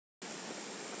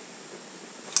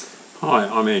Hi,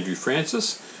 I'm Andrew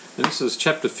Francis, and this is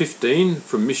chapter 15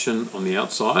 from Mission on the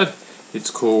Outside. It's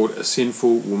called A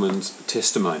Sinful Woman's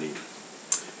Testimony.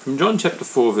 From John chapter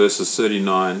 4 verses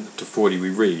 39 to 40 we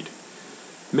read,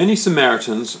 "Many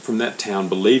Samaritans from that town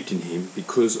believed in him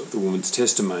because of the woman's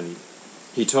testimony.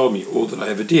 He told me all that I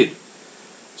ever did.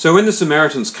 So when the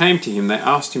Samaritans came to him, they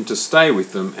asked him to stay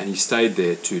with them, and he stayed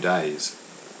there 2 days."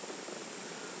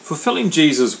 Fulfilling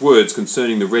Jesus' words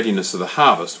concerning the readiness of the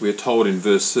harvest, we are told in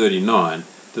verse 39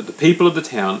 that the people of the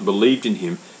town believed in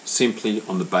him simply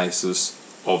on the basis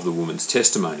of the woman's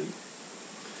testimony.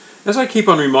 As I keep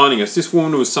on reminding us, this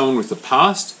woman was someone with a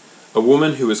past, a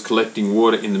woman who was collecting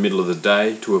water in the middle of the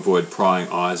day to avoid prying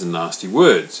eyes and nasty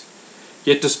words.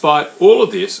 Yet despite all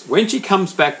of this, when she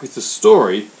comes back with the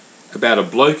story about a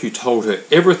bloke who told her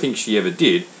everything she ever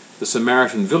did, the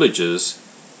Samaritan villagers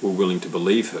were willing to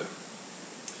believe her.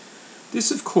 This,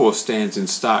 of course, stands in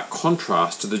stark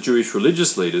contrast to the Jewish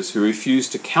religious leaders who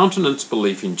refused to countenance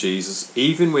belief in Jesus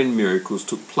even when miracles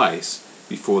took place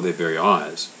before their very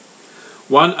eyes.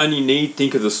 One only need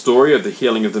think of the story of the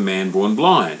healing of the man born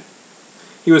blind.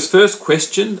 He was first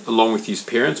questioned, along with his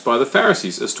parents, by the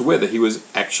Pharisees as to whether he was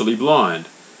actually blind,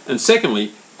 and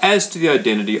secondly, as to the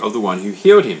identity of the one who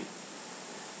healed him.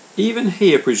 Even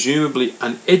he, a presumably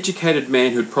uneducated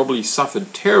man who had probably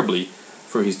suffered terribly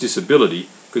from his disability,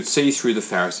 could see through the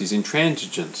Pharisees'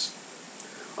 intransigence.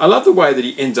 I love the way that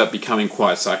he ends up becoming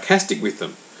quite sarcastic with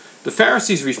them. The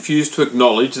Pharisees refused to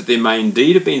acknowledge that there may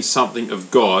indeed have been something of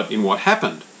God in what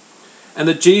happened, and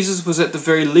that Jesus was at the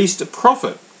very least a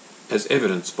prophet, as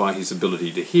evidenced by his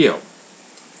ability to heal.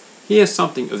 Here's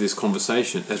something of this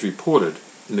conversation as reported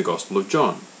in the Gospel of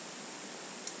John.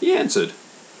 He answered,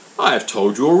 "I have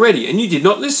told you already, and you did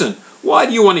not listen. Why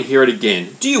do you want to hear it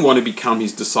again? Do you want to become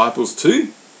his disciples too?"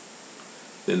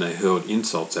 Then they hurled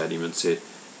insults at him and said,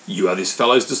 "You are this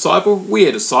fellow's disciple? We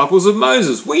are disciples of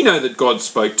Moses. We know that God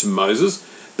spoke to Moses,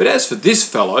 but as for this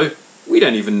fellow, we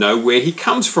don't even know where he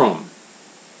comes from."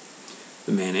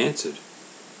 The man answered,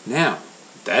 "Now,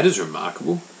 that is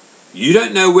remarkable. You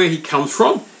don't know where he comes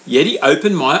from, yet he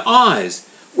opened my eyes.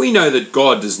 We know that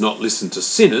God does not listen to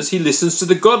sinners. He listens to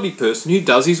the godly person who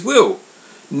does his will.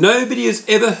 Nobody has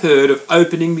ever heard of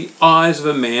opening the eyes of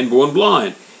a man born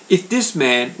blind. If this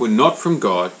man were not from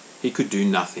God, he could do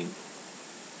nothing."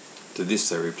 To this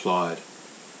they replied,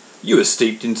 "You are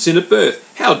steeped in sin at birth.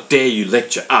 How dare you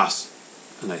lecture us?"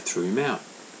 And they threw him out.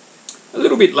 A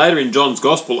little bit later in John's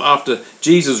Gospel, after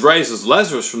Jesus raises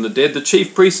Lazarus from the dead, the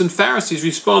chief priests and Pharisees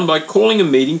respond by calling a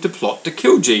meeting to plot to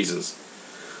kill Jesus.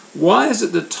 Why is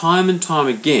it that time and time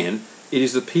again it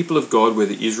is the people of God,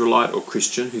 whether Israelite or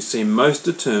Christian, who seem most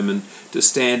determined to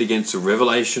stand against the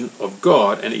revelation of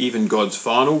God and even God's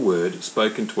final word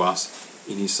spoken to us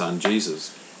in his Son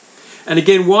Jesus? And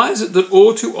again, why is it that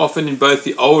all too often in both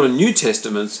the Old and New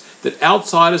Testaments that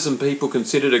outsiders and people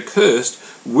considered accursed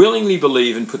willingly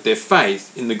believe and put their faith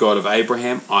in the God of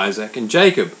Abraham, Isaac and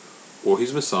Jacob, or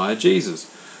his Messiah Jesus,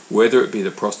 whether it be the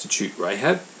prostitute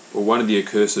Rahab or one of the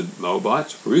accursed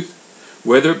Moabites, Ruth,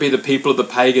 whether it be the people of the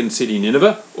pagan city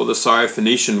Nineveh or the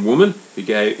Syrophoenician woman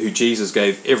who Jesus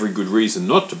gave every good reason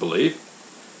not to believe?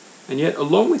 And yet,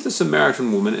 along with the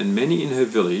Samaritan woman and many in her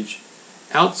village,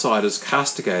 outsiders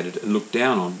castigated and looked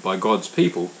down on by God's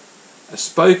people are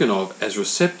spoken of as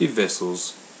receptive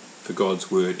vessels for God's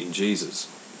word in Jesus.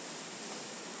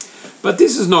 But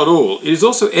this is not all. It is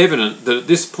also evident that at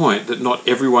this point that not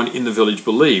everyone in the village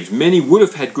believed. Many would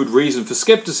have had good reason for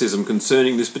skepticism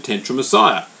concerning this potential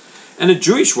Messiah, and a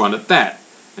Jewish one at that.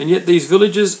 And yet these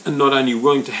villagers are not only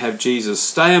willing to have Jesus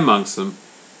stay amongst them,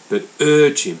 but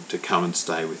urge him to come and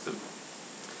stay with them.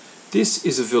 This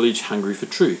is a village hungry for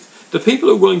truth. The people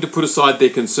are willing to put aside their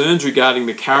concerns regarding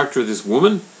the character of this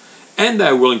woman, and they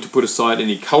are willing to put aside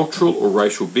any cultural or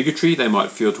racial bigotry they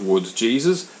might feel towards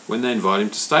Jesus when they invite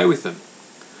him to stay with them.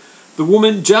 The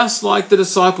woman, just like the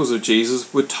disciples of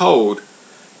Jesus were told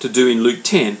to do in Luke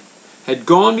 10, had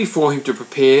gone before him to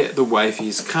prepare the way for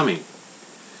his coming.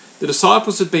 The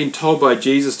disciples had been told by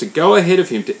Jesus to go ahead of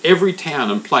him to every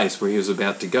town and place where he was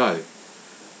about to go.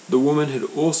 The woman had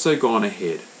also gone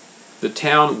ahead. The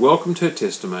town welcomed her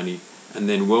testimony and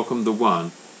then welcomed the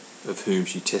one of whom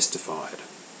she testified.